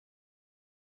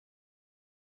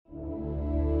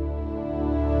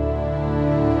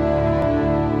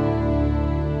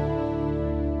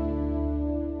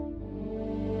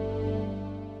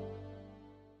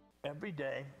every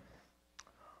day,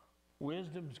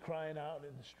 wisdom's crying out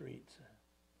in the streets.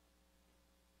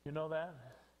 You know that?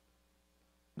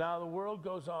 Now the world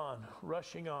goes on,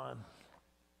 rushing on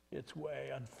its way,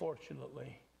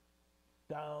 unfortunately,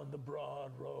 down the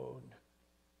broad road,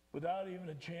 without even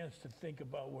a chance to think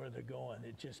about where they're going.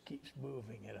 It just keeps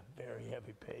moving at a very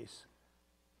heavy pace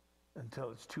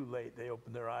until it's too late. They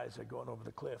open their eyes, they're going over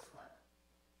the cliff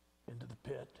into the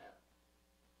pit.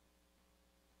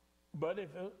 But if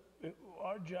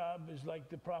our job is like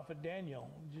the prophet Daniel,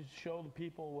 just show the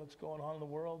people what's going on in the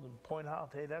world and point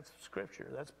out, hey, that's scripture,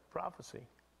 that's prophecy.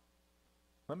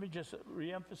 Let me just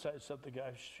reemphasize something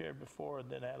I've shared before and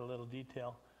then add a little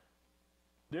detail.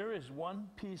 There is one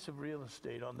piece of real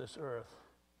estate on this earth,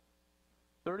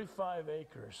 35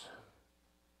 acres,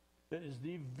 that is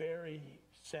the very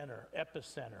center,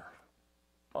 epicenter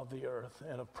of the earth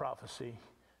and of prophecy,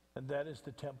 and that is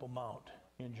the Temple Mount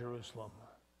in Jerusalem.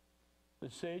 The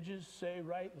sages say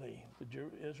rightly,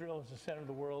 Israel is the center of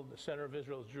the world, the center of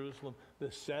Israel is Jerusalem,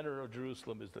 the center of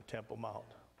Jerusalem is the Temple Mount.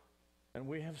 And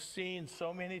we have seen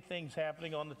so many things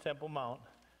happening on the Temple Mount,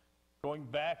 going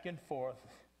back and forth.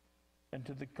 And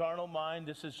to the carnal mind,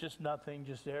 this is just nothing,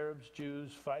 just Arabs,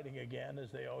 Jews fighting again, as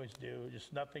they always do,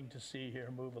 just nothing to see here,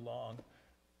 move along.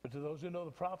 But to those who know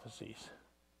the prophecies,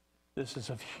 this is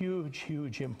of huge,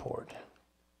 huge import.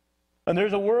 And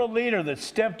there's a world leader that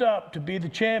stepped up to be the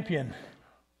champion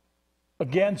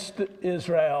against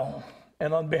Israel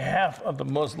and on behalf of the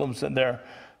Muslims and their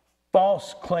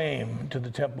false claim to the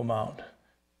Temple Mount.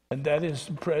 And that is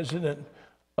the president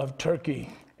of Turkey,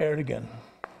 Erdogan.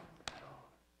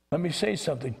 Let me say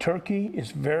something. Turkey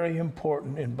is very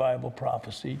important in Bible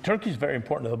prophecy. Turkey is very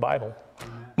important to the Bible.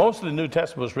 Most of the New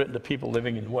Testament was written to people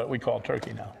living in what we call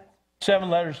Turkey now. 7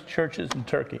 letters to churches in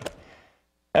Turkey.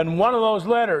 And one of those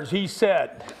letters, he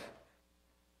said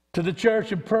to the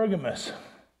church of Pergamos,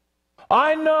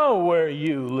 I know where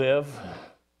you live,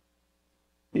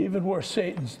 even where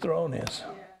Satan's throne is.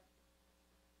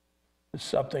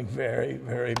 Something very,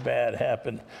 very bad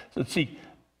happened. So see,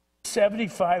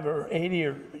 75 or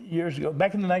 80 years ago,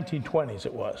 back in the 1920s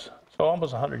it was, so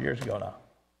almost 100 years ago now,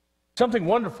 something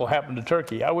wonderful happened to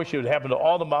Turkey. I wish it would happen to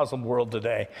all the Muslim world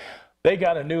today. They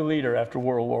got a new leader after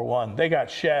World War I. They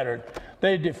got shattered.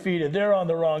 They defeated. They're on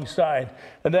the wrong side.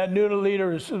 And that new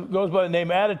leader goes by the name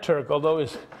Ataturk, although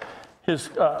his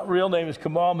real name is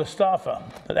Kemal Mustafa.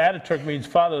 And Ataturk means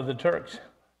father of the Turks.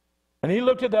 And he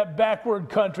looked at that backward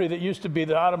country that used to be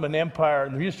the Ottoman Empire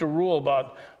and used to rule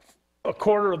about a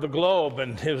quarter of the globe,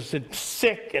 and it was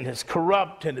sick and it's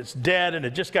corrupt and it's dead and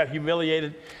it just got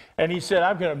humiliated. And he said,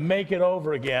 I'm going to make it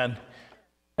over again.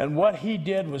 And what he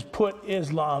did was put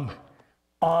Islam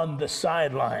on the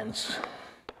sidelines,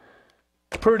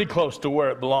 pretty close to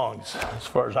where it belongs, as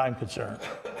far as I'm concerned.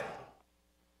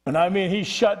 And I mean, he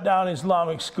shut down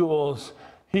Islamic schools.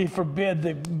 He forbid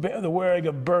the wearing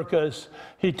of burqas.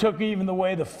 He took even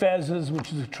away the fezzes,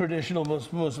 which is a traditional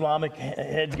Islamic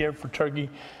headgear for Turkey.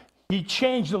 He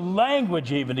changed the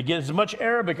language even to get as much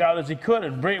Arabic out as he could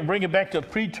and bring it back to a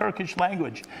pre-Turkish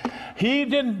language. He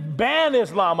didn't ban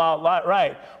Islam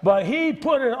outright, but he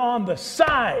put it on the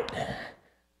side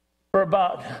for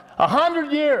about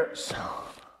 100 years.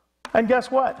 And guess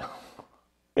what?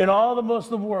 In all the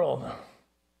Muslim world,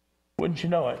 wouldn't you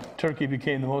know it, Turkey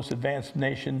became the most advanced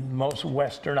nation, most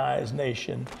westernized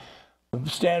nation. The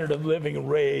standard of living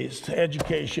raised,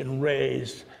 education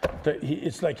raised.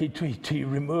 It's like he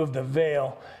removed the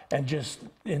veil and just,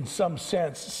 in some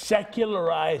sense,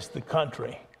 secularized the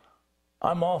country.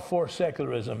 I'm all for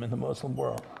secularism in the Muslim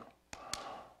world.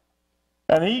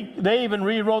 And they even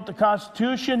rewrote the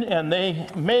Constitution, and they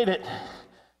made it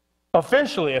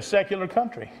officially a secular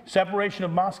country, separation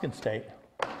of mosque and state.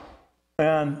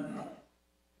 And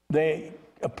they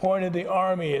appointed the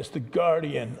army as the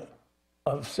guardian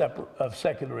of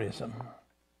secularism.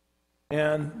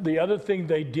 And the other thing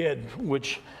they did,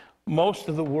 which most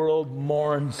of the world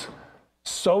mourns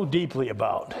so deeply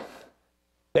about,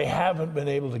 they haven't been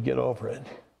able to get over it,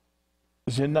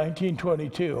 is in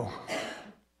 1922,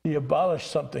 he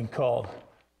abolished something called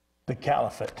the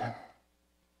Caliphate,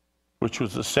 which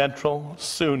was the central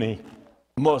Sunni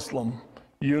Muslim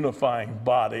unifying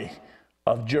body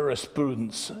of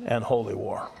jurisprudence and holy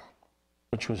war,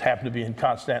 which happened to be in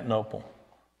Constantinople.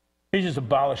 He just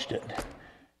abolished it.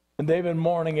 And they've been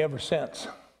mourning ever since.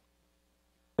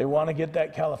 They want to get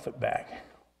that caliphate back.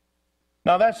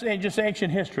 Now that's just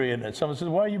ancient history, isn't it? Someone says,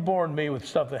 why are you boring me with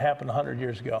stuff that happened 100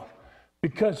 years ago?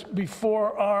 Because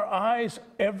before our eyes,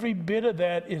 every bit of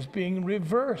that is being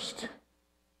reversed.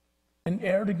 And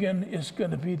Erdogan is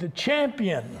going to be the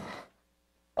champion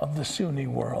of the Sunni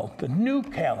world, the new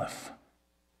caliph.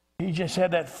 He just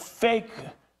had that fake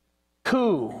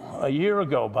coup a year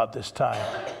ago about this time,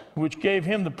 which gave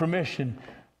him the permission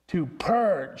to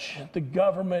purge the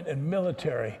government and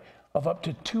military of up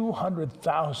to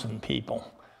 200,000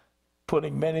 people,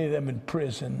 putting many of them in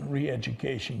prison,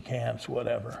 re-education camps,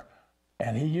 whatever.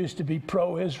 And he used to be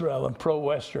pro-Israel and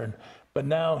pro-Western, but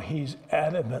now he's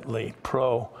adamantly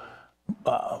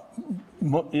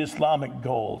pro-Islamic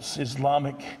goals,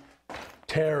 Islamic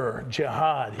terror,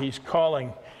 jihad. He's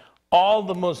calling all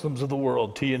the Muslims of the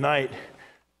world to unite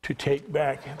to take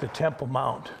back the Temple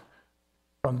Mount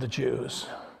from the Jews.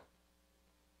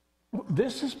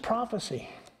 This is prophecy.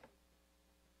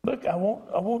 Look, I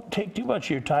won't take too much of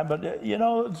your time, but you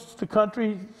know, it's the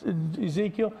country in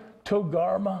Ezekiel,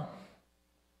 Togarmah,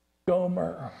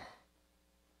 Gomer,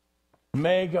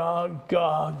 Magog,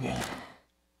 Gog,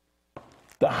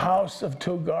 the house of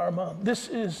Togarmah. This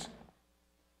is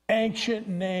ancient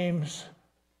names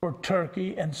for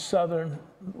Turkey and southern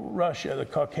Russia, the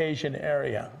Caucasian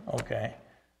area, okay?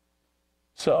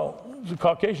 So the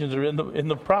Caucasians are in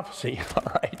the prophecy, all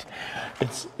right?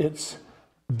 It's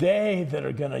they that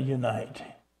are going to unite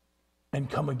and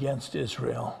come against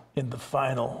Israel in the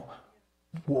final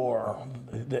war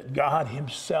that God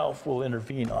himself will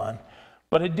intervene on.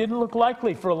 But it didn't look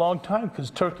likely for a long time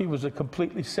because Turkey was a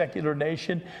completely secular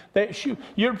nation.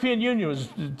 European Union was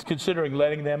considering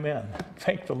letting them in.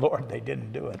 Thank the Lord they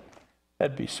didn't do it.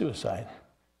 That'd be suicide.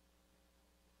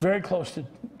 Very close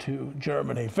to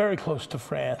Germany, very close to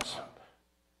France.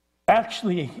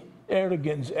 Actually,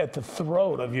 Erdogan's at the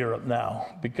throat of Europe now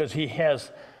because he has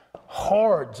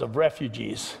hordes of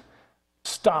refugees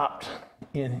stopped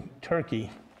in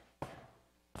Turkey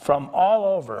from all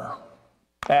over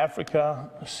Africa,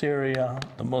 Syria,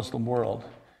 the Muslim world.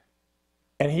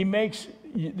 And he makes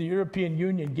the European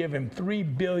Union give him 3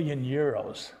 billion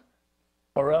euros,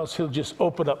 or else he'll just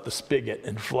open up the spigot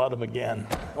and flood them again.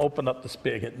 Open up the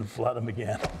spigot and flood them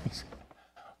again.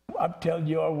 I'm telling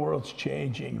you, our world's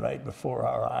changing right before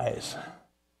our eyes.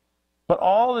 But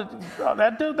all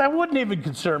that wouldn't even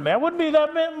concern me. I wouldn't be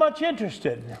that much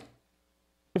interested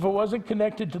if it wasn't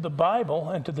connected to the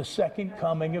Bible and to the second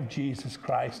coming of Jesus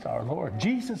Christ our Lord.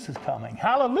 Jesus is coming.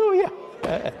 Hallelujah.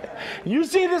 You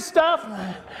see this stuff?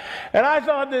 And I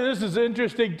thought that this is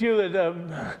interesting too,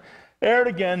 that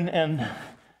Erdogan and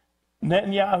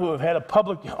Netanyahu have had a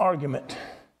public argument.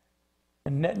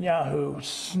 And Netanyahu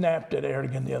snapped at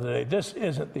Erdogan the other day. This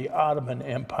isn't the Ottoman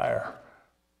Empire.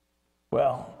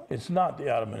 Well, it's not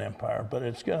the Ottoman Empire, but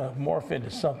it's going to morph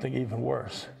into something even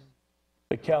worse.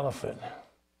 The Caliphate.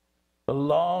 The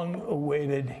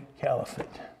long-awaited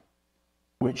Caliphate,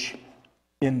 which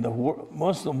in the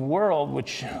Muslim world,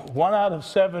 which 1 out of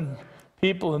 7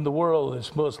 people in the world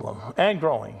is Muslim and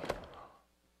growing.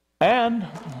 And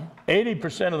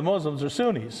 80% of the Muslims are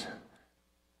Sunnis.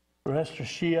 The rest are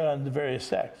Shia and the various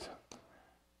sects.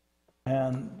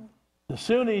 And the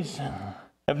Sunnis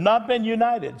have not been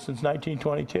united since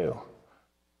 1922.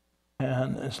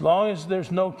 And as long as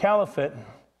there's no caliphate,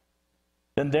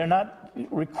 then they're not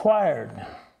required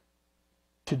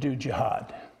to do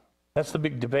jihad. That's the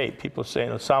big debate. People saying,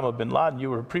 Osama bin Laden, you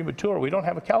were premature. We don't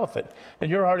have a caliphate. And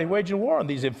you're already waging war on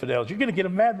these infidels. You're going to get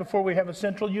them mad before we have a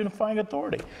central unifying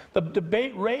authority. The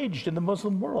debate raged in the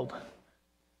Muslim world.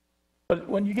 But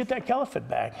when you get that caliphate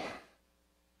back,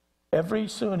 every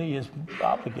Sunni is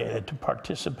obligated to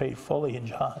participate fully in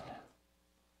jihad.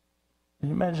 Can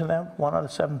you imagine that? 1 out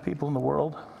of 7 people in the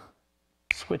world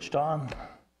switched on.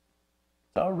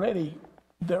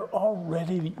 They're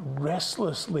already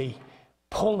restlessly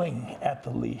pulling at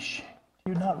the leash.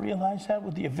 Do you not realize that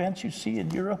with the events you see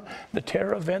in Europe, the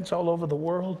terror events all over the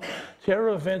world,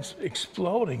 terror events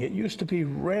exploding? It used to be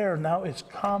rare, now it's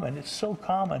common. It's so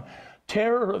common.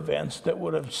 Terror events that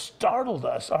would have startled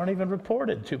us aren't even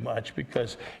reported too much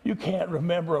because you can't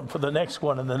remember them for the next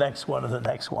one and the next one and the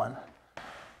next one.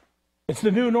 It's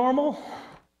the new normal.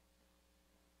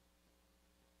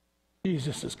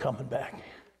 Jesus is coming back.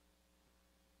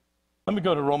 Let me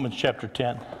go to Romans chapter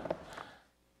 10.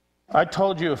 I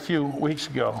told you a few weeks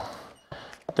ago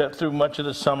that through much of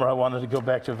the summer I wanted to go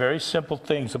back to very simple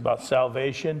things about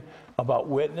salvation, about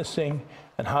witnessing,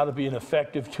 and how to be an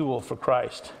effective tool for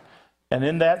Christ. And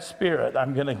in that spirit,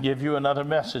 I'm going to give you another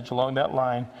message along that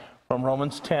line from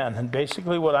Romans 10. And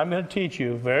basically what I'm going to teach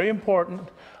you, very important,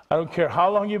 I don't care how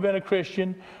long you've been a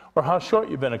Christian or how short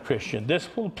you've been a Christian. This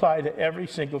will apply to every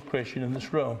single Christian in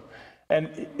this room.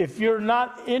 And if you're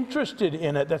not interested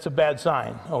in it, that's a bad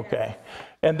sign, okay?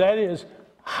 And that is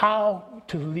how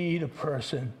to lead a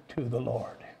person to the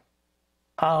Lord.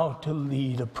 How to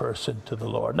lead a person to the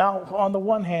Lord. Now, on the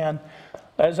one hand,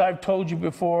 as I've told you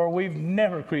before, we've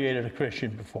never created a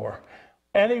Christian before.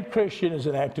 Any Christian is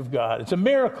an act of God. It's a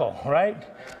miracle, right?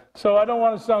 So I don't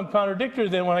want to sound contradictory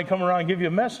then when I come around and give you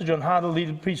a message on how to lead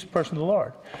a peaceful person to the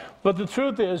Lord. But the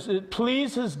truth is, it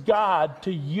pleases God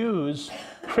to use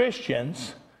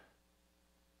Christians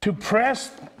to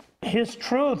press his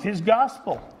truth, his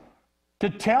gospel, to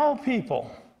tell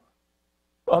people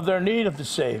of their need of the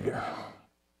Savior.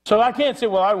 So I can't say,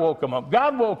 well, I woke him up.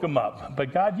 God woke him up,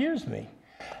 but God used me.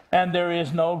 And there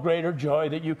is no greater joy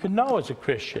that you can know as a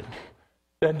Christian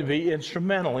than to be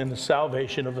instrumental in the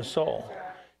salvation of a soul.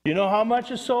 You know how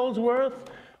much a soul's worth?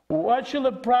 What shall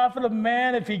it profit a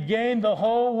man if he gain the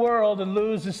whole world and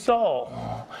lose his soul?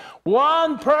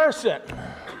 One person.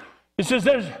 It says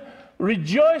there's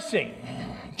rejoicing.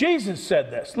 Jesus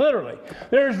said this, literally.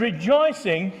 There's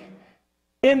rejoicing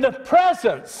in the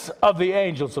presence of the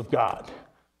angels of God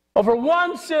over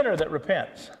one sinner that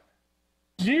repents.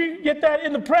 Do you get that?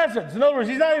 In the presence. In other words,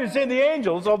 he's not even saying the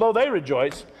angels, although they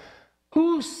rejoice.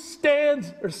 Who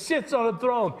stands or sits on a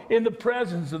throne in the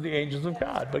presence of the angels of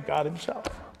God but God himself?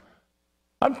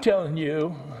 I'm telling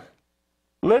you,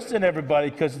 listen everybody,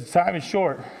 because the time is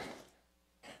short.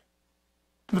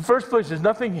 In the first place, there's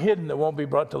nothing hidden that won't be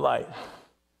brought to light.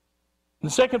 In the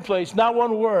second place, not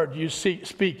one word you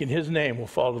speak in his name will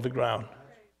fall to the ground.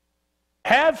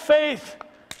 Have faith.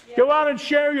 Go out and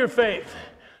share your faith.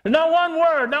 Not one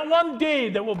word, not one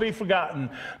deed that will be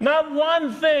forgotten. Not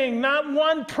one thing, not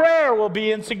one prayer will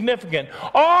be insignificant.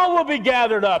 All will be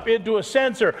gathered up into a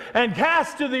censer and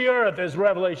cast to the earth, as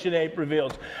Revelation 8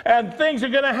 reveals. And things are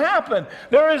going to happen.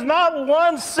 There is not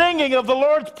one singing of the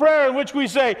Lord's Prayer in which we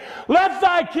say, let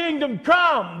thy kingdom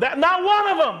come. Not one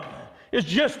of them is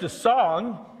just a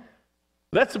song.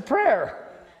 That's a prayer.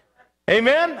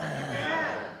 Amen?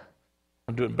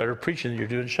 I'm doing better preaching than you're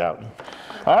doing shouting.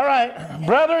 All right,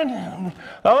 brethren,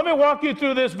 now let me walk you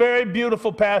through this very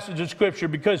beautiful passage of Scripture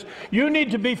because you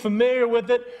need to be familiar with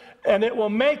it and it will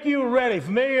make you ready.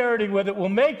 Familiarity with it will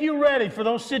make you ready for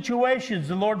those situations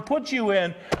the Lord puts you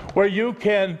in where you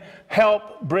can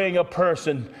help bring a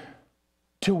person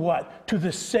to what? To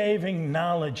the saving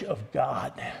knowledge of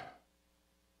God.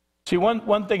 See,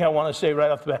 one thing I want to say right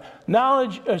off the bat.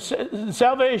 Knowledge,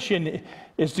 salvation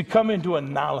is to come into a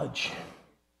knowledge.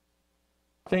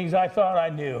 Things I thought I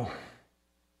knew,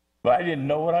 but I didn't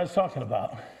know what I was talking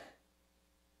about.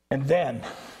 And then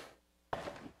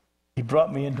he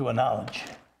brought me into a knowledge.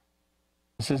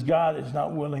 It says, God is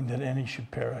not willing that any should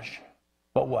perish.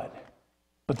 But what?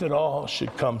 But that all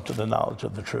should come to the knowledge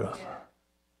of the truth.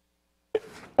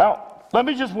 Now, let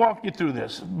me just walk you through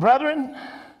this. Brethren,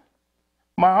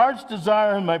 my heart's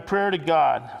desire and my prayer to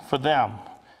God for them,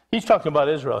 he's talking about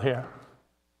Israel here,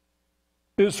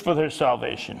 is for their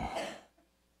salvation.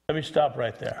 Let me stop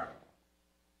right there.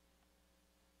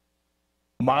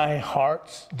 My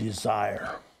heart's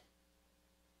desire.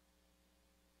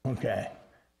 Okay.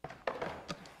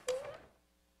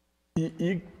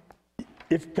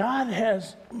 If God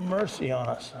has mercy on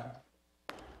us,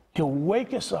 he'll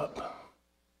wake us up.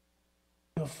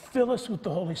 He'll fill us with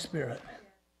the Holy Spirit.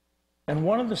 And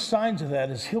one of the signs of that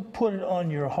is he'll put it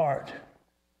on your heart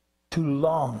to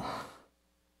long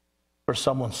for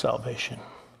someone's salvation.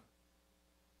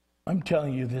 I'm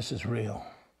telling you, this is real,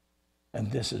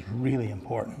 and this is really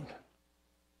important.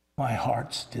 My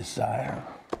heart's desire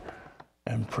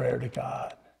and prayer to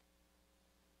God.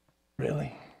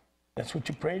 Really? That's what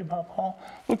you prayed about, Paul?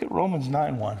 Look at Romans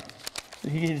 9:1.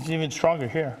 He's even stronger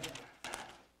here.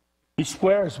 He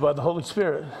swears by the Holy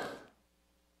Spirit.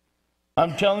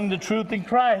 I'm telling the truth in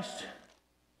Christ.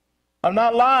 I'm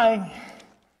not lying.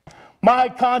 My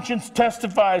conscience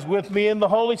testifies with me in the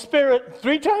Holy Spirit.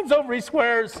 3 times over he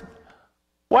swears.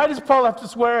 Why does Paul have to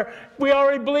swear? We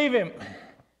already believe him.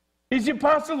 He's the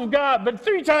apostle of God, but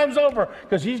 3 times over,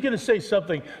 because he's going to say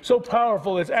something so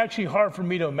powerful it's actually hard for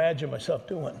me to imagine myself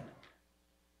doing.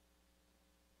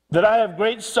 That I have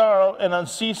great sorrow and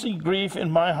unceasing grief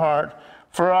in my heart,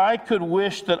 for I could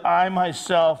wish that I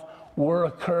myself were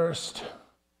accursed,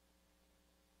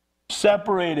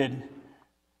 separated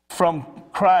from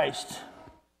Christ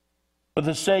for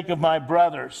the sake of my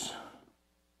brothers,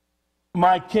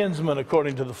 my kinsmen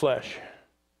according to the flesh.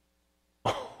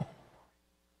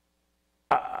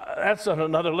 That's on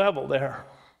another level there.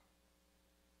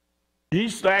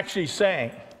 He's actually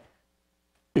saying,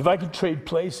 if I could trade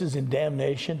places in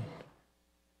damnation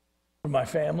for my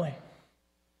family,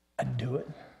 I'd do it.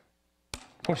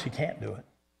 Of course, he can't do it.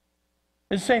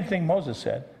 It's the same thing Moses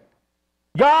said.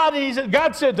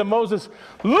 God said to Moses,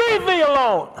 leave me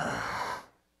alone.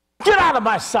 Get out of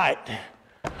my sight.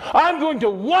 I'm going to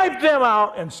wipe them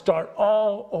out and start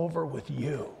all over with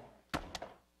you.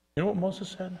 You know what Moses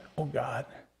said? Oh God,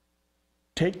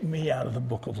 take me out of the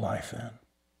book of life then.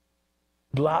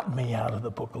 blot me out of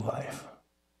the book of life.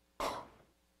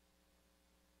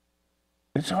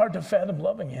 It's hard to fathom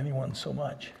loving anyone so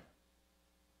much.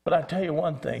 But I tell you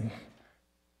one thing,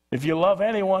 if you love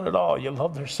anyone at all, you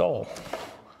love their soul.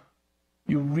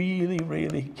 You really,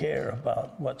 really care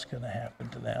about what's going to happen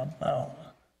to them. Now,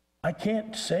 I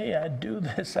can't say I do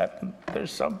this.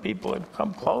 There's some people that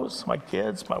come close, my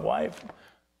kids, my wife,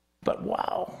 but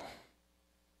wow.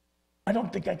 I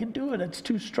don't think I can do it. It's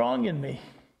too strong in me.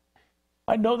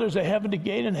 I know there's a heaven to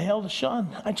gain and a hell to shun.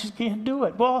 I just can't do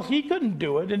it. Well, he couldn't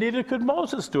do it, and neither could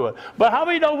Moses do it. But how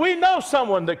many know we know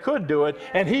someone that could do it,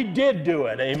 and he did do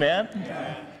it, amen?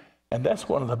 And that's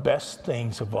one of the best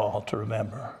things of all to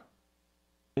remember,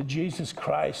 that Jesus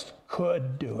Christ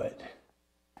could do it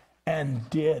and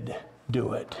did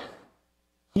do it.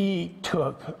 He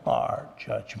took our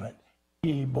judgment.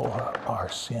 He bore our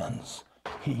sins.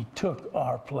 He took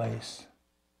our place.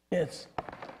 It's...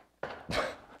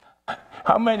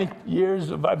 How many years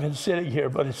have I been sitting here,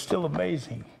 but it's still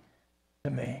amazing to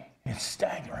me. It's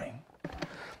staggering.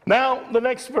 Now, the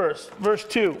next verse, verse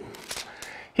 2.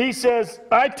 He says,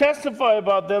 I testify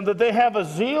about them that they have a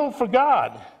zeal for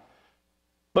God,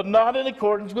 but not in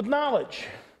accordance with knowledge.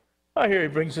 Now, here he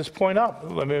brings this point up.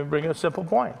 Let me bring a simple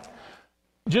point.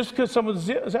 Just because someone's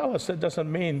zealous, that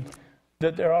doesn't mean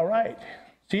that they're all right.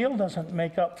 Zeal doesn't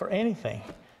make up for anything.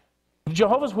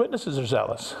 Jehovah's Witnesses are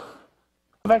zealous.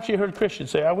 I've actually heard Christians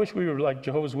say, I wish we were like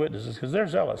Jehovah's Witnesses, because they're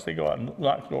zealous. They go out and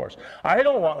knock doors. I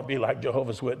don't want to be like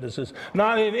Jehovah's Witnesses,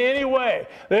 not in any way.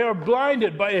 They are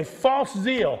blinded by a false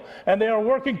zeal, and they are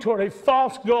working toward a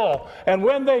false goal. And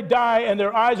when they die and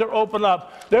their eyes are opened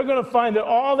up, they're going to find that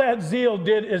all that zeal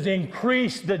did is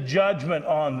increase the judgment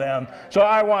on them. So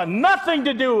I want nothing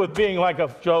to do with being like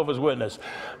a Jehovah's Witness.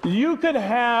 You could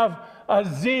have a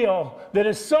zeal that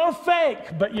is so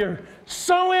fake, but you're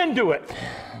so into it,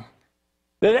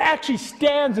 that it actually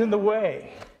stands in the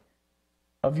way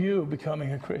of you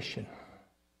becoming a Christian.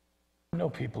 I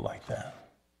know people like that.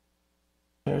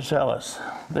 They're zealous.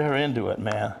 They're into it,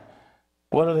 man.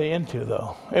 What are they into,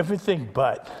 though? Everything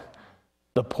but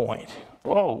the point.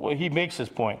 Oh, well, he makes this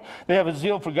point. They have a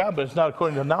zeal for God, but it's not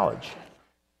according to knowledge.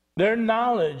 Their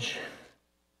knowledge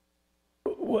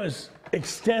was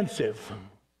extensive.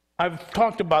 I've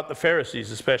talked about the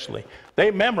Pharisees especially. They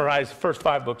memorized the first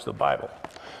 5 books of the Bible.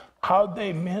 How'd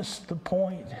they miss the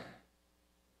point?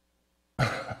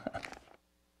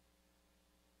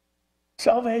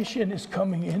 Salvation is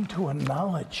coming into a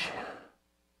knowledge.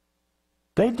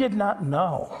 They did not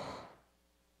know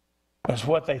as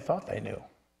what they thought they knew.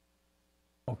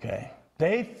 Okay?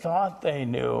 They thought they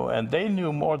knew, and they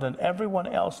knew more than everyone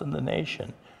else in the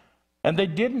nation. And they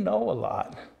didn't know a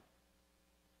lot.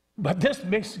 But this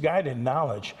misguided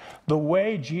knowledge, the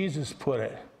way Jesus put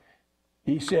it,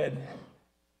 he said,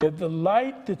 if the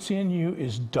light that's in you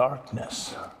is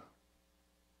darkness,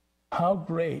 how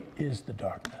great is the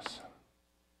darkness?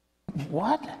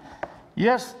 What?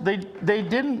 Yes, they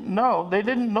didn't know. They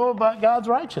didn't know about God's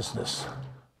righteousness.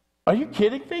 Are you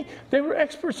kidding me? They were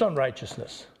experts on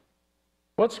righteousness.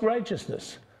 What's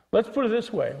righteousness? Let's put it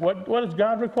this way. What does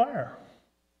God require?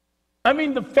 I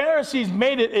mean, the Pharisees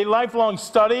made it a lifelong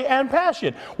study and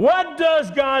passion. What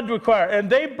does God require? And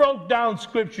they broke down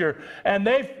Scripture, and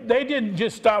they didn't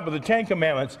just stop with the 10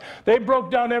 Commandments. They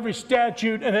broke down every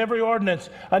statute and every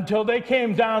ordinance until they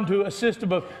came down to a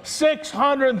system of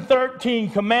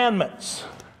 613 commandments.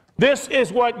 This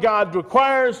is what God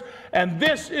requires, and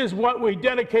this is what we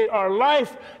dedicate our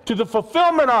life to the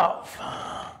fulfillment of.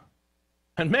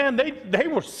 And man, they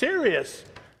were serious.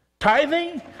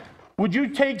 Tithing? Would you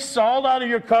take salt out of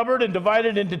your cupboard and divide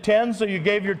it into 10 so you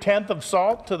gave your 10th of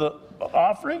salt to the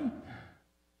offering?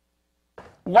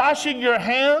 Washing your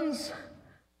hands?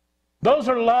 Those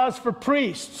are laws for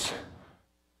priests.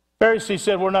 Pharisees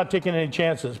said, we're not taking any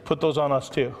chances. Put those on us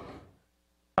too.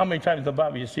 How many times in the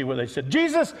Bible you see where they said,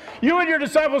 Jesus, you and your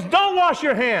disciples don't wash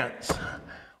your hands?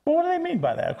 Well, what do they mean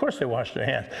by that? Of course they wash their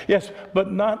hands. Yes,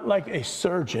 but not like a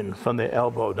surgeon from the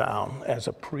elbow down, as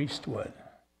a priest would.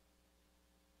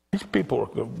 These people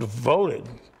were devoted,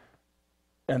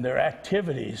 and their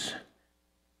activities,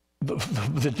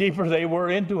 the deeper they were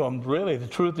into them, really, the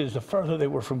truth is, the further they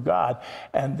were from God,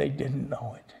 and they didn't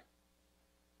know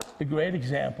it. The great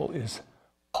example is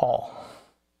Paul.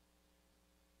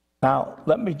 Now,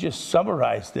 let me just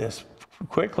summarize this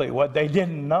quickly, what they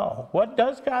didn't know. What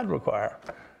does God require?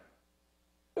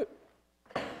 It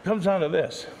comes down to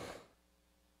this.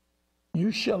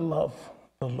 You shall love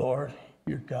the Lord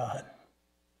your God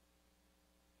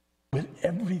with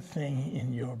everything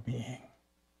in your being.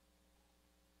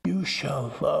 You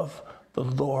shall love the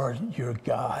Lord your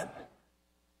God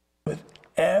with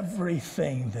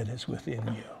everything that is within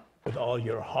you, with all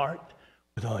your heart,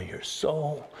 with all your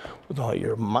soul, with all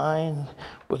your mind,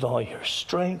 with all your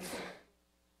strength.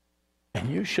 And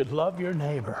you should love your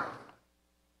neighbor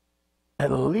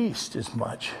at least as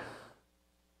much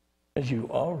as you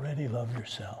already love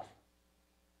yourself.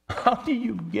 How do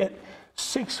you get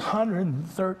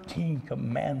 613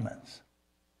 commandments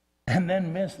and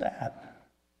then miss that?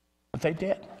 But they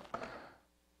did.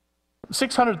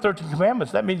 613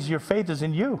 commandments, that means your faith is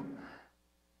in you.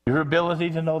 Your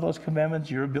ability to know those commandments,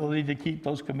 your ability to keep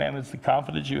those commandments, the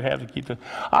confidence you have to keep them.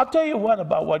 I'll tell you what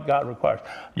about what God requires.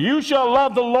 You shall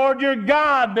love the Lord your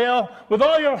God, Bill, with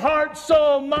all your heart,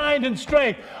 soul, mind, and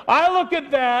strength. I look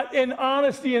at that in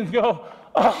honesty and go,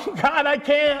 oh, God, I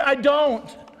can't, I don't.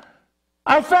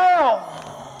 I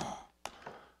fail.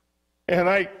 And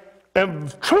I am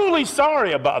truly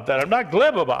sorry about that. I'm not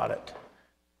glib about it.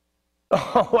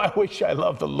 Oh, I wish I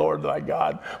loved the Lord my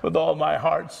God with all my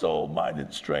heart, soul, mind,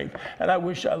 and strength. And I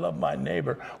wish I loved my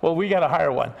neighbor. Well, we got to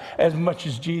hire one. As much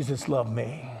as Jesus loved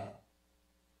me.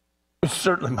 It's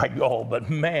certainly my goal, but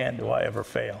man, do I ever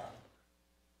fail.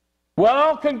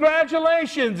 Well,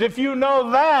 congratulations. If you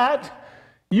know that,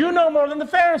 you know more than the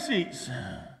Pharisees.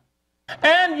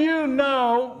 And you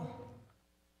know,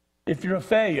 if you're a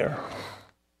failure,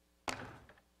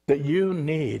 that you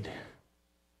need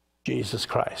Jesus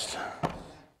Christ.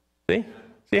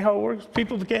 See how it works?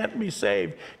 People can't be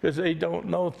saved because they don't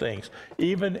know things.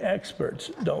 Even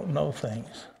experts don't know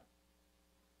things.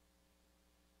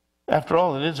 After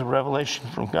all, it is a revelation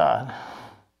from God.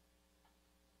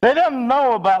 They didn't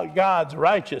know about God's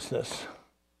righteousness.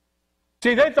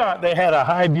 See, they thought they had a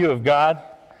high view of God.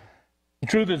 The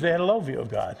truth is they had a low view of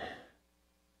God.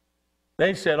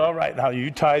 They said, all right, now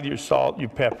you tithe your salt, your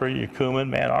pepper, your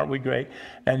cumin, man, aren't we great?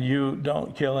 And you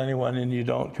don't kill anyone and you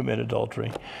don't commit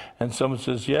adultery. And someone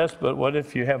says, yes, but what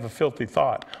if you have a filthy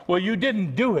thought? Well, you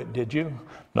didn't do it, did you?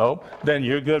 No, then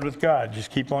you're good with God. Just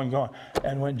keep on going.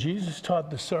 And when Jesus taught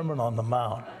the Sermon on the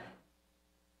Mount,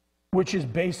 which is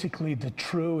basically the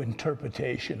true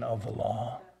interpretation of the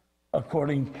law,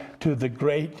 according to the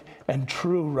great and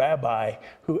true rabbi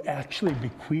who actually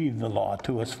bequeathed the law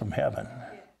to us from heaven.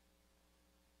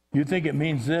 You think it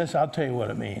means this? I'll tell you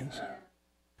what it means.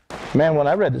 Man, when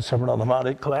I read the Sermon on the Mount,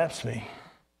 it collapsed me.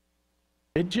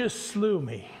 It just slew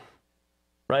me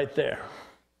right there.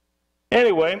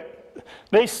 Anyway,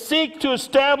 they seek to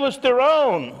establish their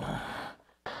own.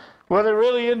 Well, they're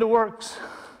really into works.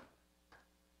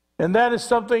 And that is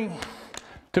something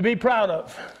to be proud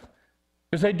of.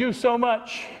 Because they do so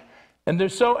much. And they're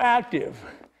so active.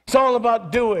 It's all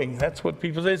about doing. That's what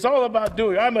people say. It's all about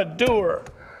doing. I'm a doer.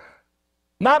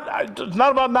 It's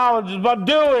not about knowledge, it's about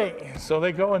doing. So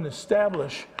they go and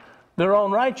establish their own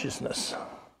righteousness.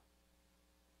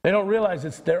 They don't realize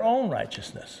it's their own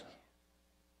righteousness.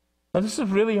 Now, this is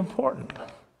really important.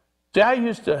 See, I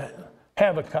used to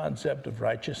have a concept of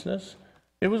righteousness.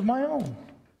 It was my own.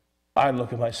 I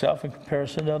look at myself in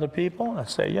comparison to other people, and I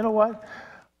say, you know what?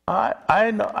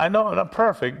 I know I'm not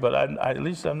perfect, but at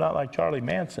least I'm not like Charlie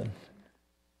Manson.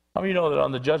 How many of you know that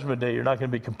on the judgment day, you're not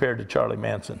going to be compared to Charlie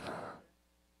Manson?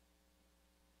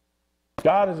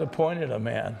 God has appointed a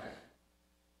man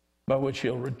by which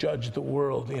he'll judge the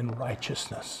world in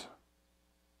righteousness.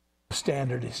 The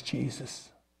standard is Jesus.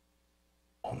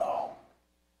 Oh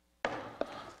no.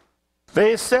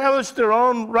 They establish their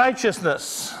own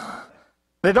righteousness.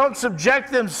 They don't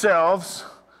subject themselves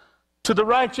to the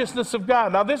righteousness of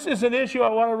God. Now, this is an issue I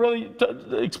want to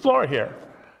really explore here.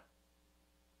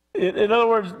 In other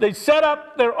words, they set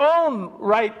up their own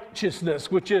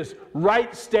righteousness, which is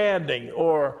right standing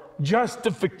or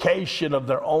justification of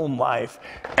their own life.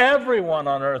 Everyone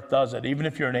on earth does it, even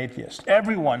if you're an atheist.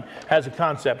 Everyone has a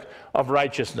concept of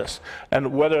righteousness,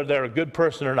 and whether they're a good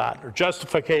person or not, or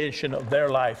justification of their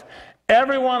life.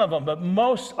 Every one of them, but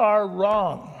most are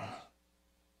wrong.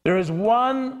 There is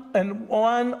one and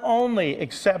one only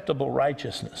acceptable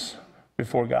righteousness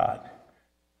before God.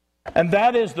 And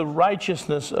that is the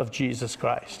righteousness of Jesus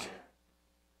Christ.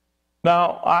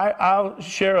 Now, I'll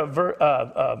share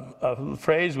a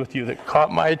phrase with you that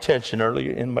caught my attention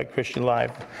early in my Christian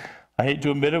life. I hate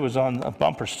to admit it was on a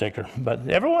bumper sticker, but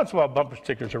every once in a while bumper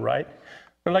stickers are right.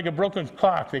 They're like a broken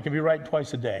clock. They can be right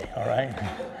twice a day, all right?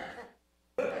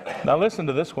 Now listen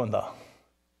to this one, though.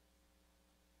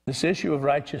 This issue of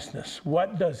righteousness.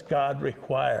 What does God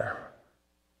require?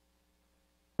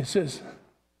 It says,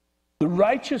 the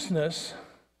righteousness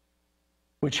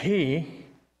which he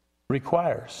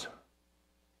requires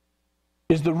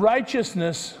is the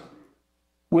righteousness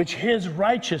which his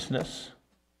righteousness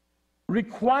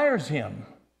requires him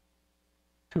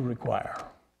to require.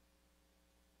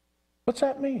 What's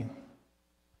that mean?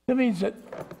 That means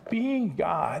that being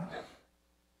God,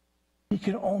 he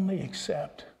can only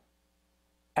accept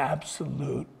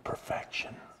absolute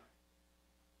perfection.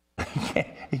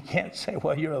 He can't say,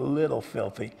 well, you're a little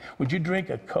filthy. Would you drink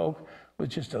a Coke with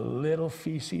just a little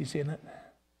feces in it?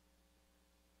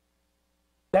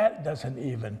 That doesn't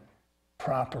even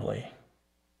properly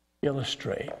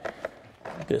illustrate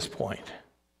this point.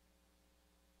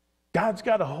 God's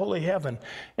got a holy heaven,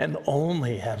 and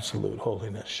only absolute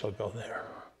holiness shall go there.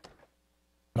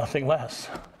 Nothing less.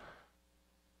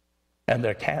 And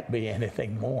there can't be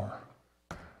anything more.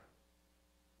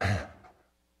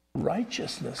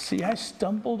 Righteousness. See, I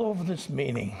stumbled over this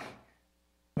meaning.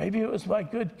 Maybe it was my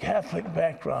good Catholic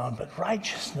background, but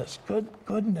righteousness,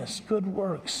 goodness, good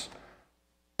works.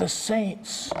 The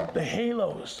saints, the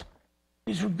halos,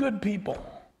 these were good people.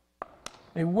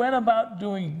 They went about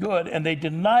doing good, and they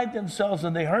denied themselves,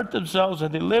 and they hurt themselves,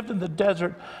 and they lived in the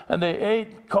desert, and they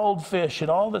ate cold fish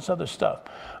and all this other stuff.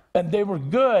 And they were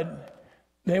good.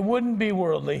 They wouldn't be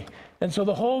worldly. And so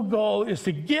the whole goal is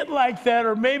to get like that,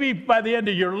 or maybe by the end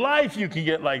of your life you can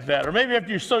get like that, or maybe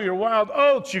after you sow your wild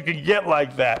oats you can get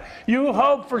like that. You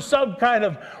hope for some kind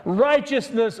of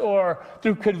righteousness, or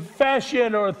through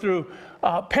confession, or through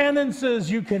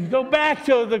penances, you can go back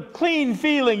to the clean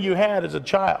feeling you had as a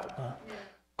child.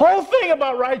 Whole thing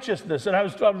about righteousness, and I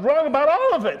was wrong about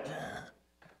all of it.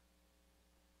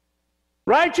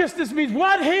 Righteousness means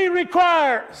what he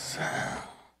requires.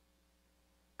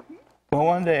 Well,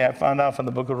 one day I found out from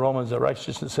the book of Romans that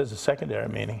righteousness has a secondary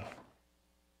meaning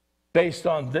based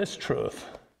on this truth.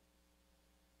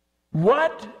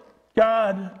 What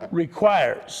God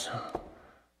requires,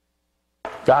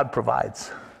 God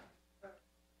provides.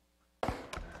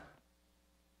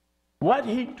 What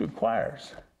he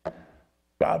requires,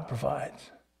 God provides.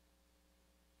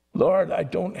 Lord, I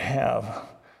don't have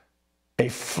a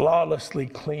flawlessly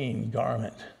clean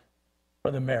garment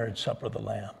for the marriage supper of the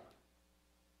Lamb.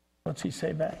 What's he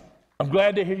say back? I'm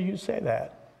glad to hear you say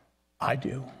that. I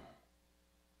do.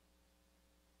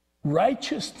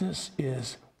 Righteousness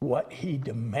is what he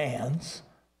demands,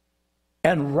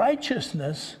 and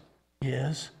righteousness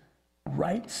is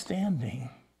right standing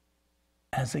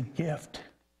as a gift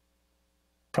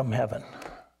from heaven.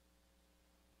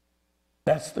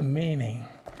 That's the meaning,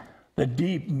 the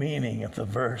deep meaning of the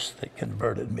verse that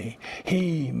converted me.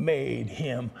 He made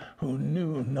him who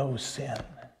knew no sin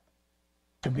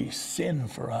to be sin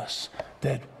for us,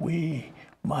 that we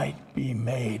might be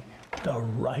made the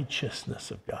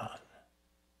righteousness of God.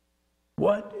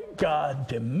 What God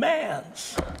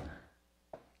demands,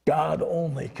 God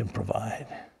only can provide.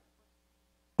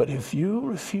 But if you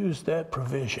refuse that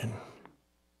provision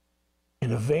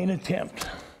in a vain attempt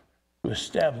to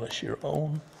establish your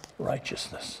own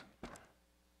righteousness,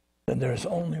 then there's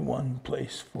only one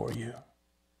place for you,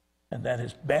 and that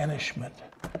is banishment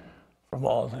from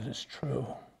all that is true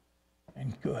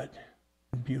and good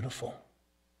and beautiful.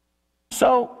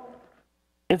 So,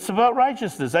 it's about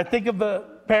righteousness. I think of the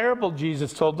parable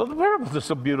Jesus told. The parables are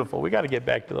so beautiful. We got to get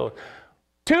back to those.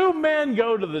 Two men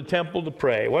go to the temple to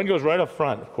pray. One goes right up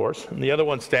front, of course, and the other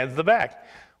one stands in the back.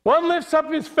 One lifts up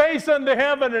his face unto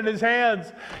heaven and his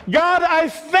hands. God, I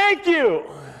thank you.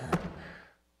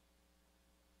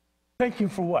 Thank you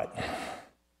for what?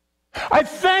 I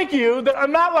thank you that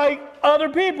I'm not like other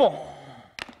people.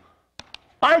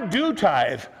 I do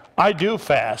tithe. I do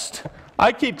fast.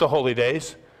 I keep the holy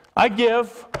days. I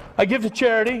give to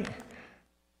charity.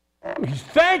 He's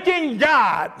thanking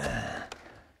God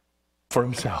for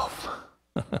himself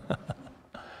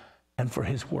and for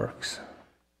his works.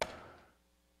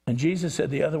 And Jesus said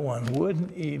the other one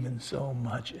wouldn't even so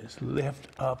much as lift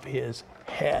up his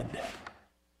head.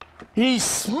 He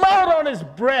smote on his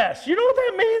breast. You know what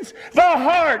that means? The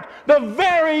heart, the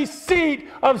very seat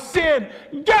of sin.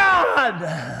 God,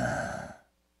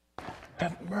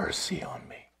 have mercy on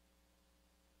me.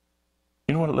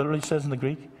 You know what it literally says in the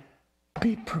Greek?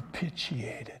 Be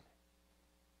propitiated.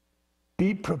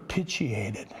 Be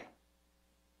propitiated.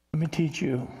 Let me teach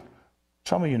you.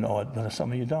 Some of you know it, but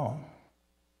some of you don't.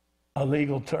 A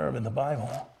legal term in the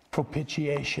Bible,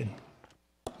 propitiation.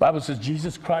 The Bible says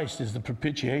Jesus Christ is the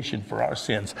propitiation for our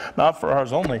sins, not for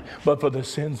ours only, but for the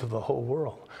sins of the whole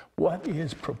world. What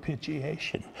is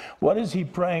propitiation? What is he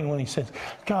praying when he says,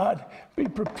 God, be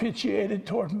propitiated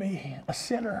toward me, a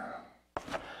sinner?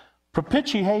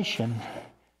 Propitiation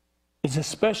is a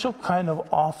special kind of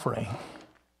offering.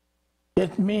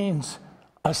 It means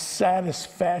a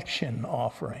satisfaction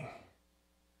offering.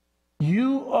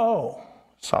 You owe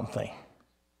something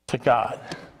to God.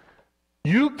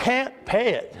 You can't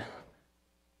pay it.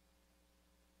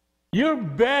 You're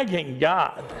begging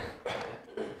God.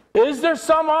 Is there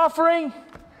some offering?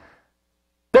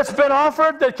 that's been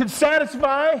offered that can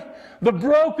satisfy the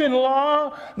broken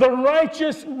law, the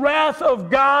righteous wrath of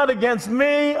God against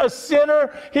me, a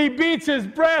sinner. He beats his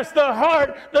breast, the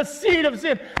heart, the seed of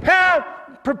sin. Have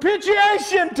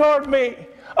propitiation toward me,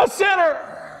 a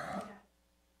sinner.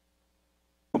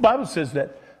 The Bible says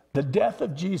that the death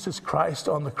of Jesus Christ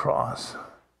on the cross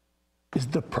is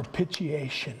the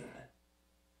propitiation.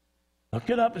 Look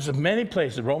it up. It's in many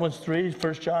places. Romans 3,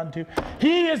 1 John 2.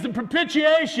 He is the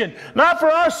propitiation, not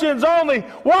for our sins only.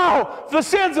 Wow, the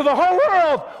sins of the whole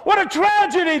world. What a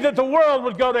tragedy that the world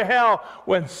would go to hell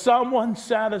when someone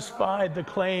satisfied the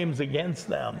claims against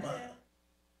them.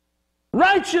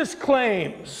 Righteous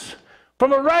claims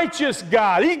from a righteous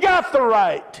God. He got the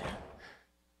right.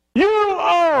 You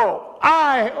owe,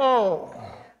 I owe.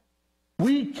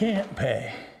 We can't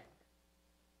pay,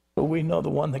 but we know the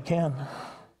one that can.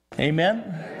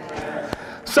 Amen?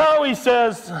 So he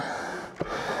says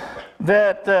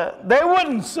that they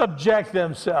wouldn't subject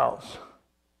themselves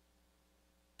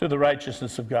to the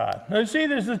righteousness of God. Now, you see,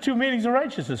 there's the two meanings of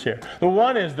righteousness here. The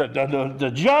one is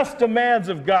the just demands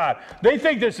of God. They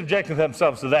think they're subjecting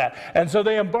themselves to that. And so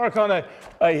they embark on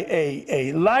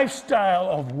a lifestyle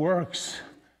of works.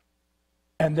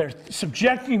 And they're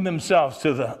subjecting themselves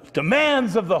to the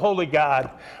demands of the holy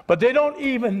God, but they don't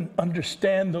even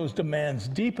understand those demands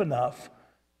deep enough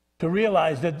to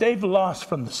realize that they've lost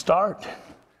from the start.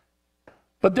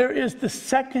 But there is the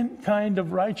second kind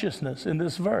of righteousness in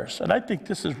this verse, and I think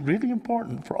this is really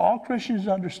important for all Christians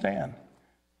to understand.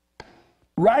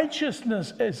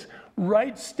 Righteousness is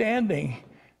right standing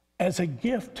as a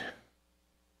gift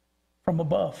from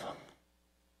above.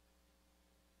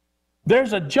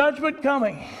 There's a judgment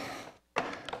coming,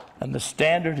 and the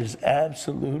standard is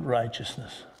absolute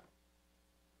righteousness.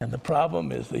 And the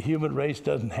problem is the human race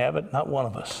doesn't have it, not one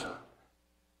of us.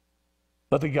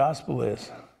 But the gospel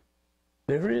is,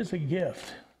 there is a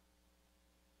gift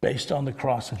based on the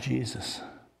cross of Jesus,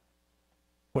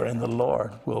 wherein the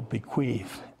Lord will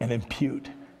bequeath and impute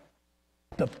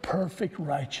the perfect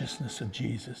righteousness of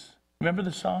Jesus. Remember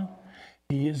the song?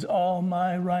 He is all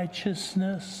my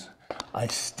righteousness. I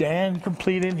stand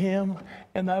complete in him,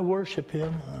 and I worship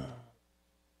him.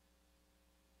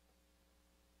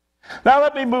 Now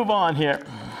let me move on here.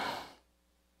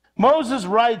 Moses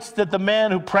writes that the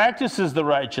man who practices the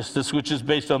righteousness which is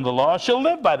based on the law shall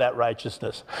live by that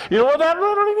righteousness. You know what that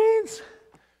literally means?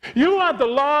 You want the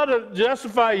law to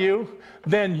justify you,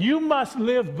 then you must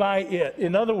live by it.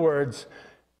 In other words,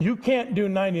 you can't do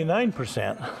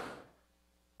 99%,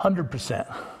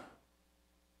 100%.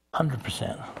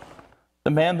 100%. The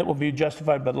man that will be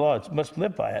justified by the law must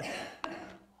live by it.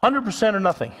 100% or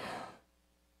nothing.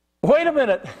 Wait a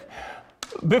minute.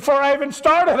 Before I even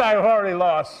started, I've already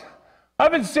lost.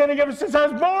 I've been sinning ever since I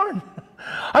was born.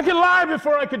 I can lie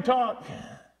before I can talk.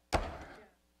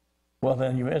 Well,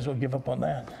 then you may as well give up on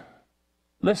that.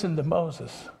 Listen to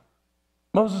Moses.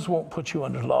 Moses won't put you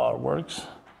under law or works.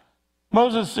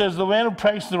 Moses says, the man who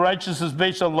practices the righteousness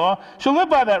based on law shall live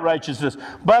by that righteousness.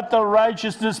 But the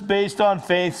righteousness based on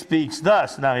faith speaks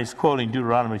thus. Now he's quoting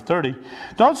Deuteronomy 30.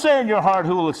 Don't say in your heart,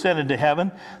 who will ascend into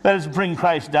heaven? That is to bring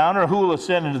Christ down. Or who will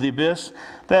ascend into the abyss?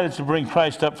 That is to bring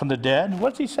Christ up from the dead.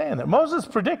 What's he saying there? Moses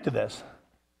predicted this.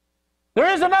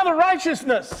 There is another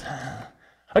righteousness.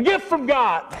 A gift from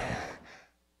God.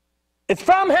 It's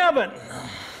from heaven.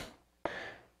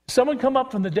 Someone come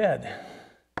up from the dead.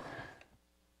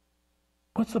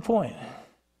 What's the point?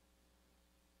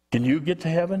 Can you get to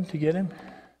heaven to get him?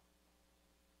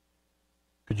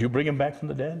 Could you bring him back from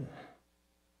the dead?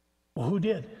 Well, who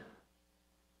did?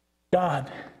 God.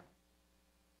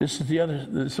 This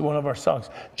is one of our songs.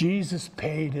 Jesus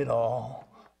paid it all.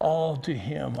 All to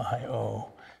him I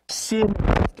owe. Sin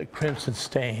with the crimson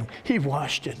stain. He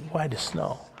washed it white as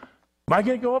snow. Am I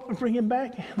going to go up and bring him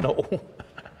back? No.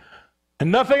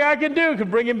 And nothing I can do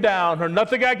could bring him down, or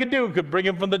nothing I could do could bring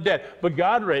him from the dead. But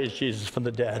God raised Jesus from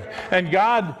the dead. And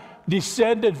God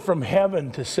descended from heaven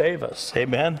to save us.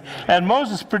 Amen? And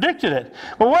Moses predicted it.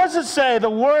 But what does it say? The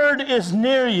word is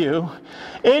near you,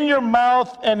 in your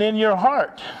mouth and in your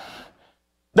heart.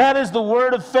 That is the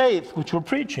word of faith which we're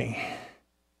preaching.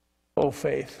 Oh,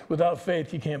 faith. Without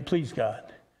faith, you can't please God.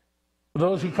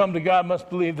 Those who come to God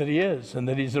must believe that he is, and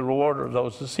that he's the rewarder of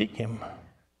those who seek him.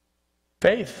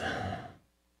 Faith.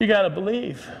 You got to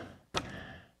believe.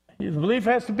 The belief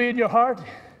has to be in your heart.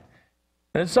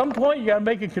 And at some point, you got to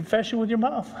make a confession with your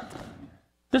mouth.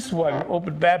 This is why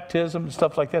open baptism and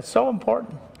stuff like that's so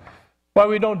important. Why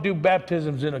we don't do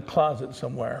baptisms in a closet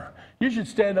somewhere. You should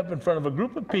stand up in front of a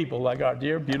group of people like our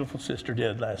dear, beautiful sister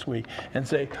did last week and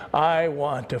say, I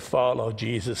want to follow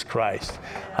Jesus Christ.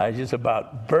 I just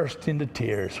about burst into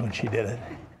tears when she did it.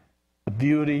 The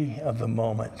beauty of the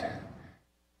moment.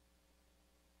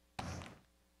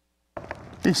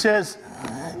 He says,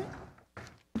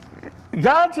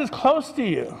 God's as close to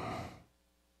you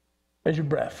as your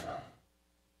breath.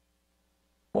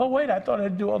 Well, wait, I thought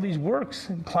I'd do all these works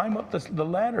and climb up the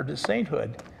ladder to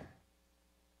sainthood.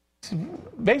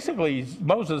 Basically,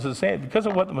 Moses is saying, because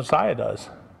of what the Messiah does,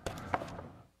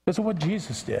 because of what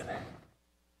Jesus did,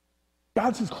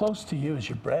 God's as close to you as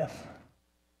your breath.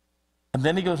 And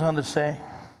then he goes on to say,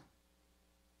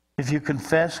 if you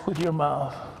confess with your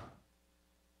mouth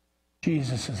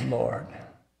Jesus is Lord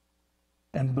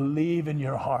and believe in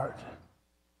your heart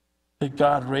that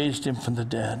God raised him from the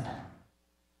dead,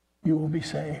 you will be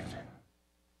saved.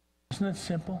 Isn't it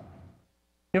simple?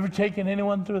 You ever taken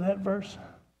anyone through that verse?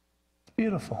 It's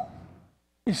beautiful.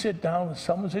 You sit down with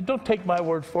someone and say, don't take my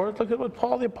word for it. Look at what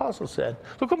Paul the Apostle said.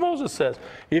 Look what Moses says.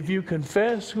 If you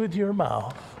confess with your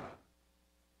mouth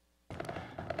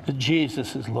that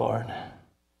Jesus is Lord,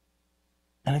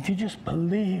 and if you just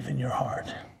believe in your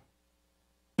heart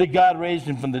that God raised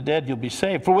him from the dead, you'll be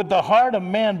saved. For with the heart a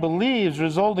man believes,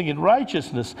 resulting in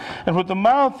righteousness, and with the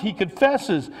mouth he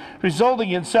confesses, resulting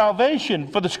in salvation.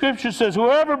 For the scripture says,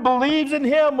 whoever believes in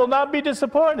him will not be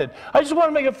disappointed. I just want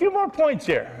to make a few more points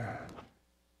here.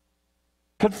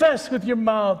 Confess with your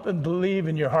mouth and believe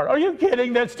in your heart. Are you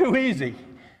kidding? That's too easy.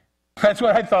 That's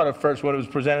what I thought at first when it was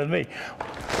presented to me.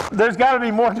 There's got to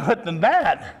be more to it than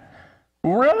that.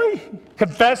 Really?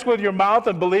 Confess with your mouth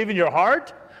and believe in your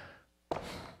heart?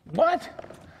 What?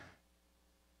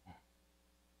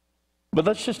 But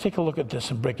let's just take a look at this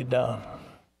and break it down.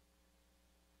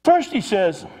 First he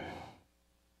says,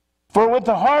 for with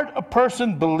the heart a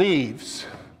person believes,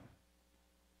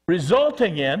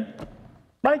 resulting in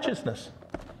righteousness.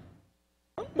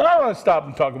 But I want to stop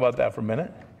and talk about that for a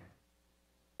minute.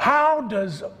 How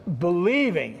does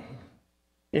believing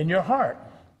in your heart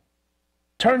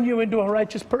turn you into a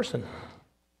righteous person?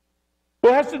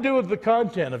 Well, it has to do with the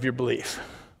content of your belief.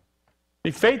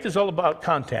 See, faith is all about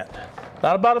content.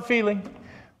 Not about a feeling,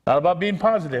 not about being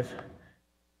positive.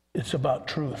 It's about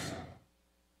truth.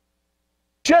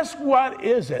 Just what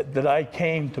is it that I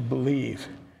came to believe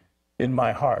in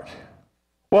my heart?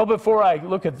 Well, before I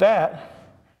look at that,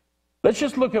 let's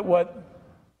just look at what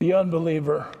the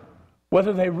unbeliever,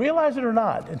 whether they realize it or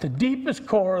not, at the deepest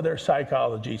core of their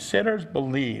psychology, sinners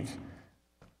believe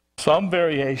some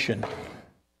variation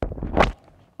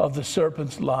of the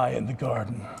serpent's lie in the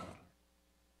garden.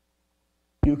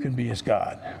 You can be as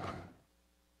God.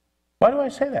 Why do I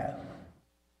say that?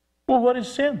 Well, what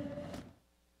is sin?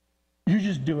 You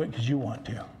just do it because you want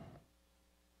to.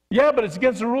 Yeah, but it's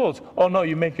against the rules. Oh, no,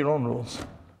 you make your own rules.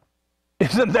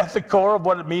 Isn't that the core of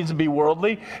what it means to be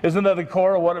worldly? Isn't that the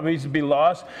core of what it means to be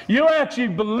lost? You actually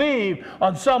believe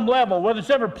on some level, whether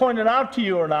it's ever pointed out to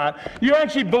you or not, you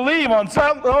actually believe on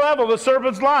some level the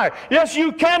serpent's lie. Yes,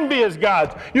 you can be as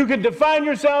gods. You can define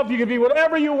yourself. You can be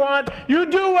whatever you want. You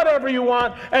do whatever you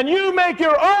want. And you make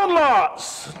your own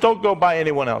laws. Don't go by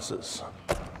anyone else's.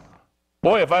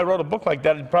 Boy, if I wrote a book like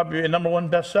that, it'd probably be a #1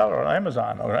 bestseller on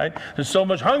Amazon, all right? There's so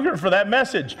much hunger for that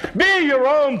message. Be your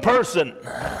own person.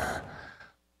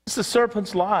 It's the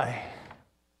serpent's lie.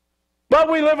 But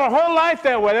we live our whole life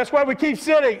that way. That's why we keep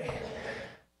sitting.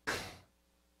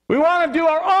 We want to do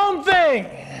our own thing.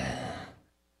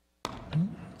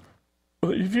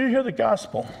 If you hear the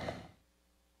gospel,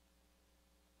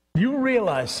 you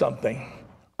realize something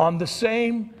on the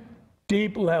same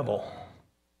deep level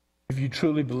if you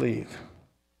truly believe.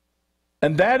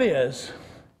 And that is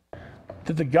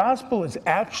that the gospel is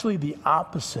actually the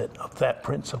opposite of that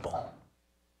principle.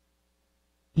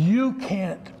 You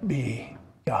can't be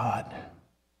God.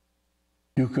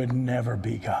 You could never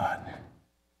be God.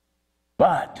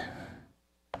 But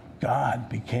God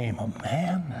became a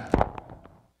man.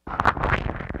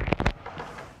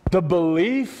 The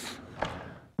belief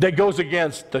that goes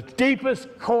against the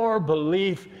deepest core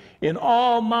belief in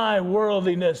all my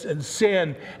worldliness and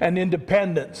sin and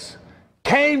independence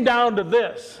came down to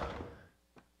this.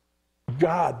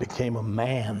 God became a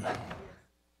man.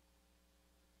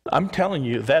 I'm telling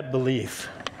you, that belief,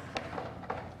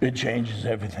 it changes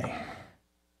everything.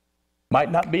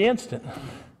 Might not be instant,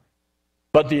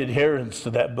 but the adherence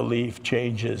to that belief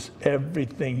changes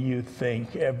everything you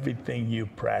think, everything you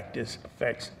practice,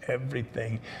 affects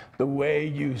everything. The way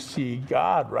you see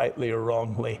God, rightly or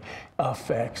wrongly,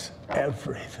 affects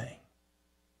everything.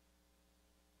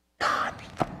 God,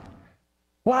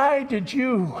 why did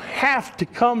you have to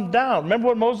come down? Remember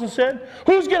what Moses said?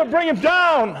 Who's going to bring him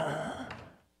down?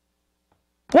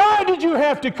 Why did you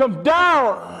have to come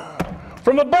down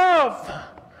from above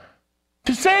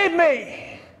to save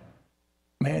me?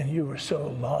 Man, you were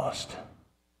so lost,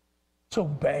 so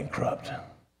bankrupt,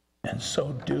 and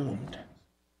so doomed.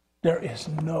 There is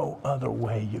no other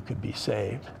way you could be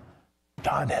saved.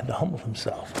 God had to humble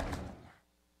himself.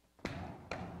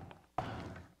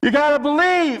 You got to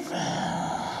believe.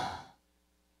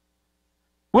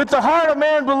 With the heart a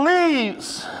man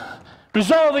believes,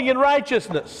 resulting in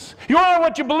righteousness. You are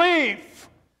what you believe.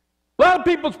 A lot of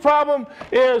people's problem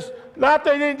is not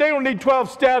that they don't need 12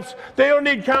 steps, they don't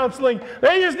need counseling,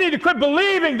 they just need to quit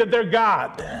believing that they're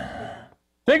God.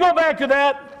 They go back to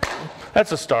that,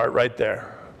 that's a start right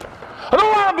there. I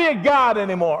don't want to be a God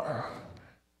anymore.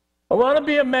 I want to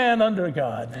be a man under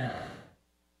God.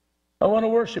 I want to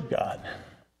worship God.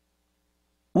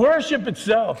 Worship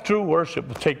itself, true worship,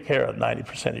 will take care of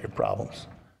 90% of your problems.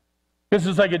 This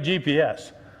is like a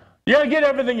GPS. You got to get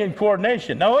everything in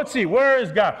coordination. Now let's see, where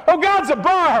is God? Oh, God's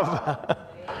above.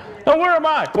 Now where am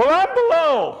I? Well, I'm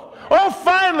below. Oh,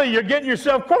 finally, you're getting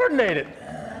yourself coordinated.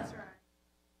 That's right.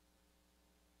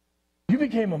 You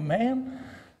became a man.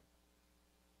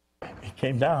 You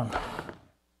came down.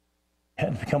 You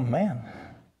had to become a man.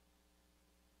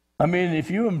 I mean,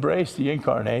 if you embrace the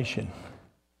incarnation,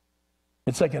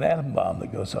 it's like an atom bomb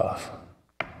that goes off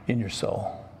in your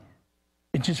soul.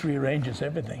 It just rearranges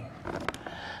everything.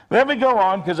 Let me go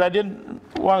on, because I didn't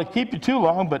want to keep you too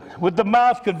long, but with the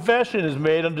mouth confession is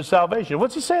made unto salvation.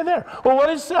 What's he saying there? Well, what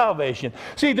is salvation?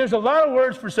 See, there's a lot of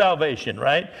words for salvation,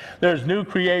 right? There's new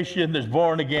creation, there's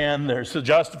born again, there's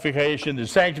justification,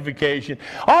 there's sanctification,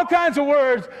 all kinds of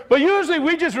words, but usually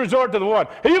we just resort to the one.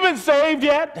 Have you been saved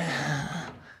yet?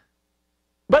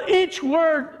 But each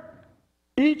word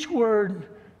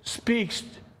speaks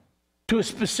to a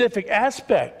specific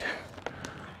aspect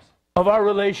of our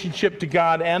relationship to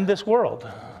God and this world.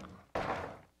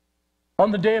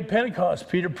 On the day of Pentecost,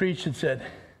 Peter preached and said,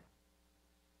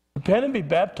 repent and be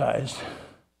baptized,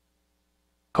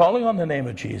 calling on the name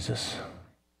of Jesus,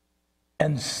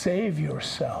 and save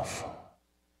yourself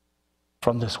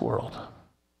from this world.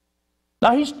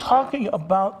 Now he's talking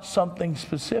about something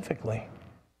specifically.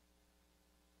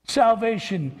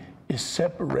 Salvation is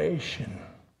separation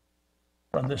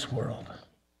from this world.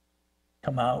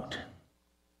 Come out.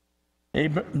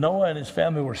 Noah and his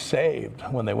family were saved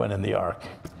when they went in the ark.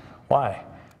 Why?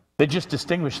 They just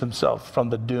distinguished themselves from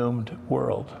the doomed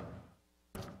world.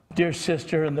 Dear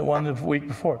sister and the one the week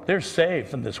before, they're saved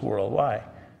from this world. Why?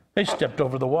 They stepped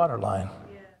over the water line.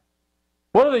 Yeah.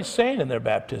 What are they saying in their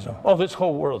baptism? Oh, this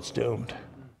whole world's doomed.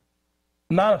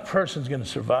 Not a person's going to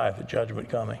survive the judgment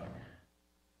coming.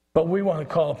 But we want to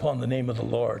call upon the name of the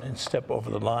Lord and step over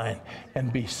the line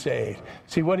and be saved.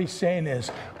 See, what he's saying is,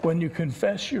 when you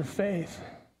confess your faith,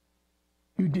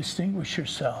 you distinguish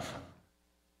yourself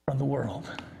from the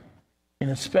world. In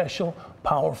a special,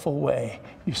 powerful way,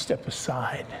 you step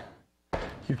aside.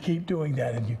 You keep doing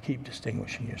that and you keep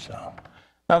distinguishing yourself.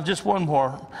 Now, just one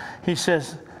more. He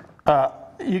says,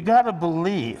 you got to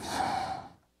believe.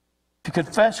 To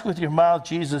confess with your mouth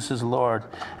Jesus is Lord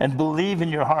and believe in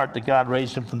your heart that God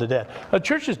raised him from the dead. The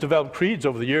church has developed creeds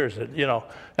over the years, and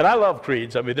I love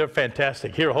creeds. I mean, they're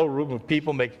fantastic. Hear a whole room of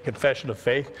people make a confession of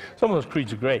faith. Some of those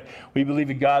creeds are great. We believe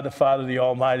in God the Father, the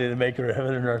Almighty, the maker of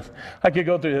heaven and earth. I could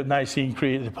go through the Nicene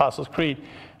Creed, the Apostles' Creed,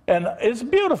 and it's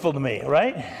beautiful to me,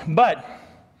 right? But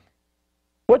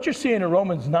what you're seeing in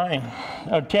Romans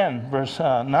 10, verse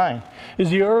 9,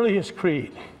 is the earliest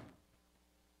creed.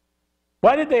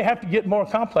 Why did they have to get more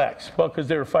complex? Well, because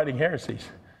they were fighting heresies.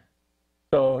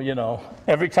 So,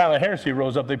 every time a heresy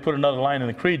rose up, they put another line in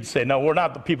the creed to say, no, we're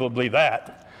not the people who believe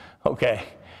that. Okay.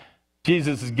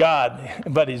 Jesus is God,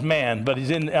 but he's man, but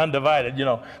he's undivided.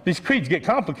 These creeds get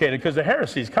complicated because the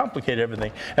heresies complicate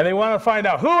everything. And they want to find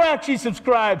out who actually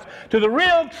subscribes to the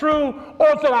real, true,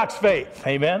 orthodox faith.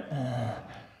 Amen?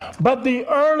 But the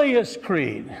earliest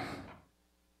creed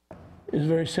is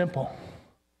very simple.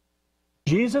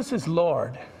 Jesus is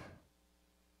Lord,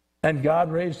 and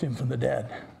God raised him from the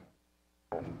dead.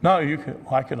 Now,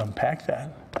 I could unpack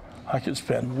that. I could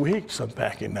spend weeks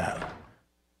unpacking that.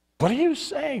 What are you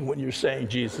saying when you're saying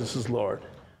Jesus is Lord?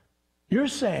 You're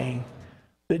saying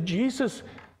that Jesus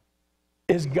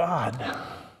is God.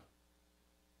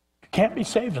 You can't be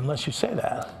saved unless you say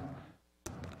that.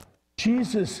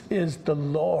 Jesus is the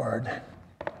Lord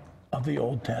of the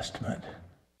Old Testament,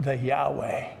 the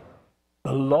Yahweh.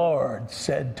 The Lord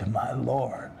said to my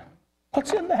Lord.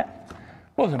 What's in that?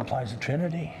 Well, it implies the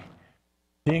Trinity,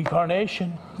 the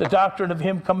incarnation, the doctrine of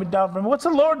him coming down from. What's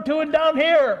the Lord doing down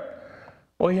here?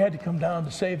 Well, he had to come down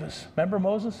to save us. Remember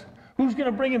Moses? Who's going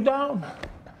to bring him down?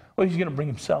 Well, he's going to bring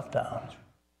himself down.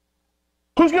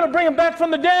 Who's going to bring him back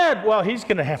from the dead? Well, he's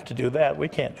going to have to do that. We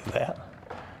can't do that.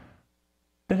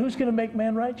 Then who's going to make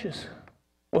man righteous?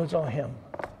 Well, it's all him.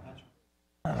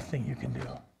 Not a thing you can do.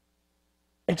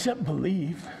 Except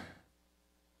believe.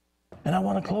 And I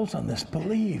want to close on this.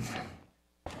 Believe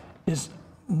is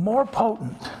more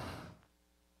potent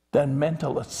than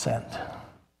mental assent.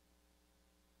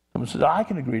 Someone says, I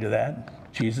can agree to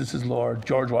that. Jesus is Lord.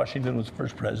 George Washington was the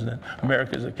first president.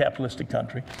 America is a capitalistic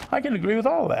country. I can agree with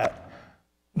all that.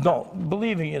 No,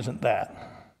 believing isn't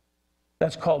that.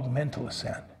 That's called mental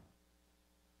assent.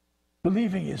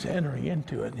 Believing is entering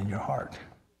into it in your heart.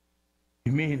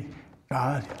 You mean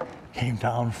God came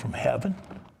down from heaven?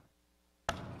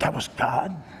 That was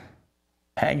God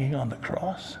hanging on the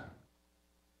cross?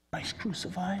 Christ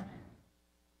crucified?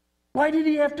 Why did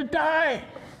he have to die?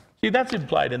 See, that's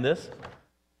implied in this.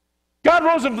 God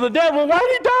rose him from the dead. Well, why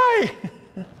did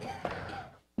he die?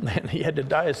 Man, he had to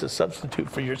die as a substitute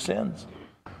for your sins.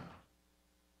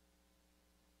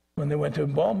 When they went to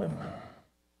embalm him,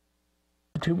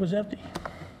 the tomb was empty.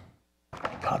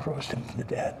 God rose him from the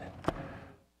dead.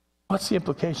 What's the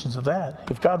implications of that?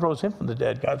 If God rose him from the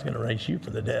dead, God's going to raise you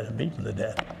from the dead and me from the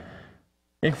dead.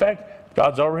 In fact,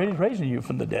 God's already raising you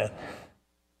from the dead.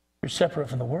 You're separate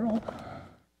from the world.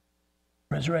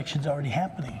 Resurrection's already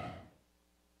happening.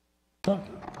 Look,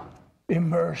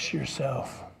 immerse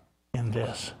yourself in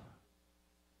this.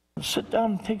 Sit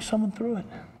down and take someone through it.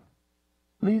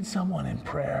 Lead someone in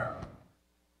prayer.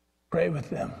 Pray with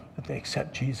them that they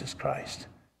accept Jesus Christ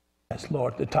as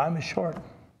Lord. The time is short.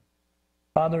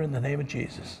 Father, in the name of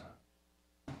Jesus,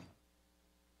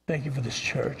 thank you for this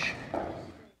church,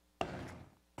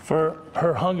 for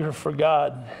her hunger for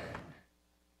God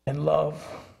and love,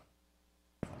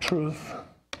 truth,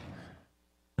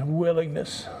 and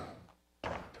willingness to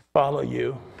follow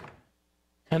you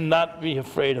and not be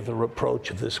afraid of the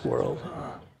reproach of this world.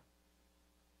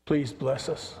 Please bless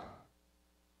us.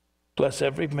 Bless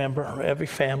every member, every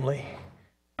family,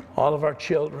 all of our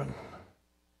children.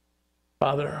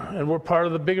 Father, and we're part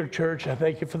of the bigger church. I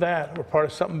thank you for that. We're part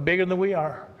of something bigger than we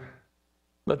are.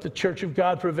 Let the church of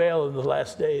God prevail in the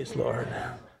last days, Lord.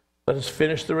 Let us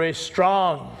finish the race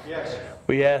strong. Yes.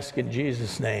 We ask in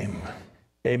Jesus' name.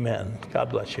 Amen. God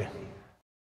bless you.